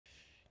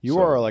You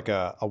So- are like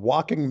a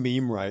walking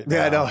meme right now.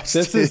 Yeah, I know.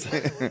 This is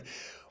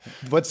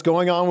what's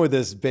going on with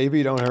this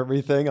 "baby don't hurt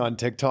me" thing on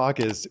TikTok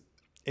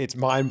it's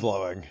mind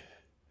blowing.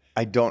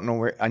 I don't know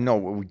where. I know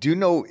we do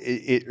know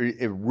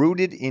it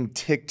rooted in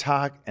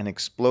TikTok and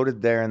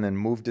exploded there, and then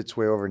moved its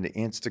way over into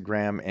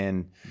Instagram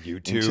and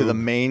into the YouTube.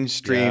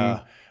 mainstream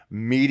Yeah.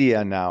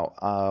 media now.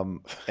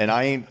 And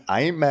I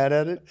ain't mad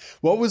at it.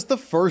 What was the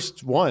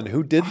first one?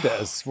 Who did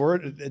this?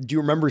 Do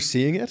you remember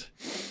seeing it?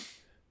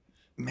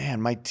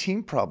 Man, my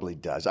team probably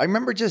does. I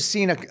remember just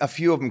seeing a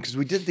few of them because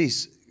we did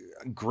these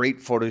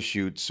great photo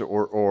shoots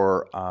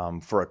or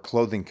for a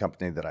clothing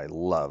company that I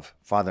love,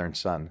 Father and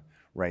Son,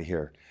 right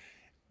here.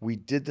 We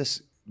did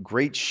this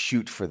great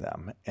shoot for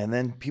them, and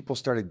then people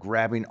started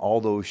grabbing all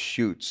those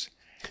shoots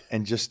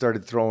and just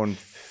started throwing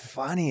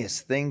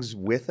funniest things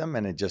with them,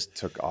 and it just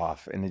took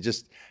off. And it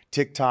just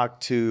TikTok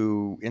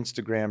to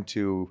Instagram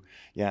to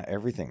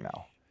everything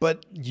now.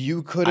 But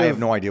you could I have have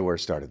no idea where it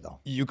started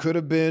though. you could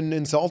have been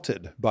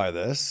insulted by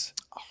this.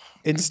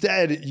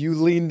 Instead, you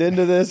leaned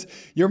into this.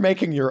 You're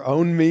making your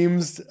own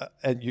memes,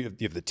 and you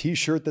have the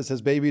T-shirt that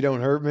says "Baby, don't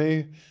hurt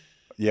me."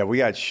 Yeah, we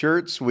got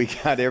shirts, we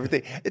got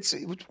everything. It's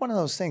one of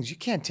those things you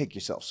can't take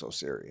yourself so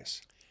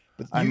serious.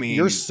 But I mean,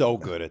 You're so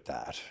good at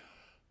that.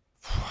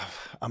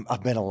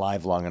 I've been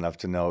alive long enough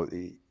to know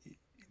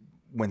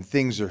when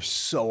things are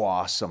so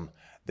awesome,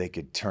 they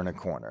could turn a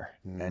corner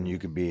and you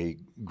could be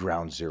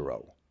ground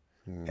zero.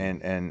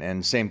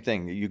 And same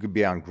thing, you could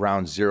be on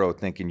ground zero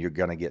thinking you're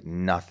going to get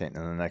nothing.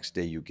 And the next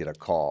day you get a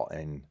call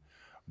and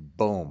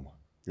boom,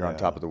 you're on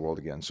top of the world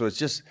again. So it's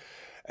just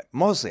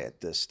mostly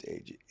at this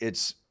stage,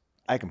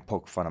 I can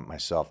poke fun at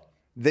myself.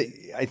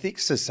 I think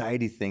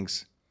society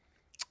thinks,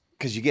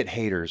 because you get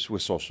haters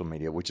with social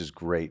media, which is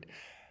great.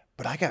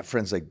 But I got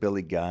friends like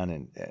Billy Gunn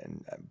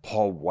and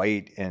Paul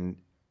White, and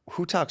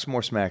who talks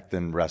more smack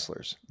than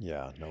wrestlers?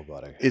 Yeah,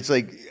 nobody. It's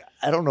like,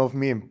 I don't know if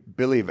me and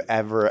Billy have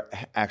ever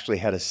actually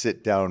had a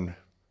sit-down,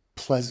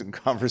 pleasant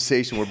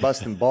conversation. We're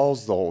busting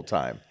balls the whole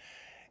time.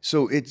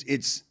 So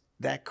it's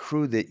that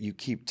crew that you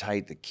keep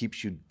tight that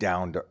keeps you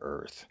down to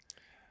earth,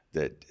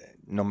 that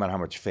no matter how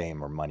much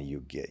fame or money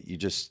you get, you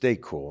just stay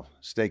cool,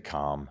 stay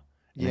calm,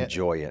 and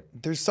enjoy it.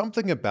 There's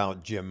something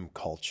about gym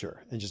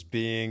culture and just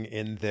being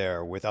in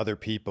there with other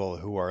people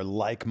who are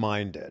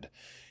like-minded,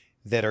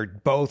 that are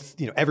both,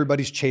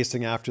 everybody's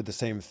chasing after the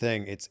same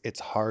thing. It's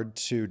hard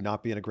to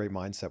not be in a great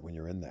mindset when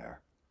you're in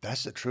there.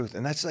 That's the truth.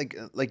 And that's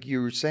like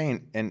you were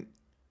saying, and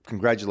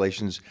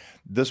congratulations.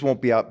 This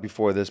won't be out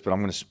before this, but I'm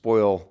going to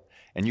spoil,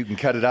 and you can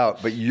cut it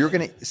out, but you're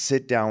going to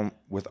sit down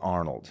with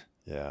Arnold.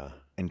 Yeah.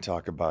 And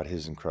talk about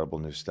his incredible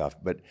new stuff.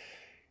 But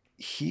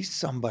he's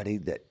somebody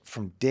that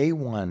from day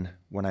one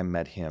when I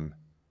met him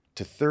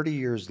to 30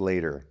 years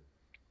later,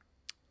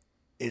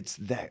 it's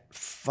that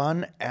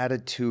fun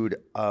attitude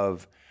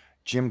of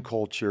gym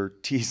culture,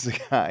 tease the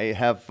guy,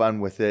 have fun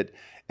with it,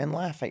 and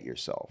laugh at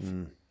yourself.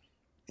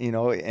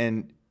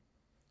 And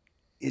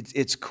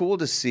it's cool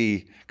to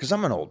see, because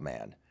I'm an old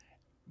man,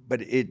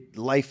 but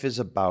life is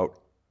about,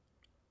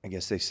 I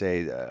guess they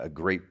say a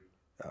great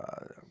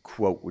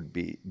quote would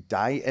be,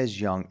 die as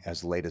young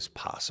as late as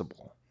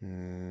possible.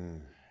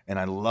 And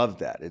I love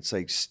that. It's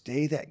like,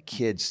 stay that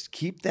kid,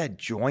 keep that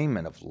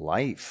enjoyment of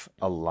life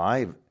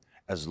alive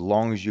as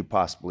long as you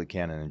possibly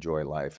can and enjoy life.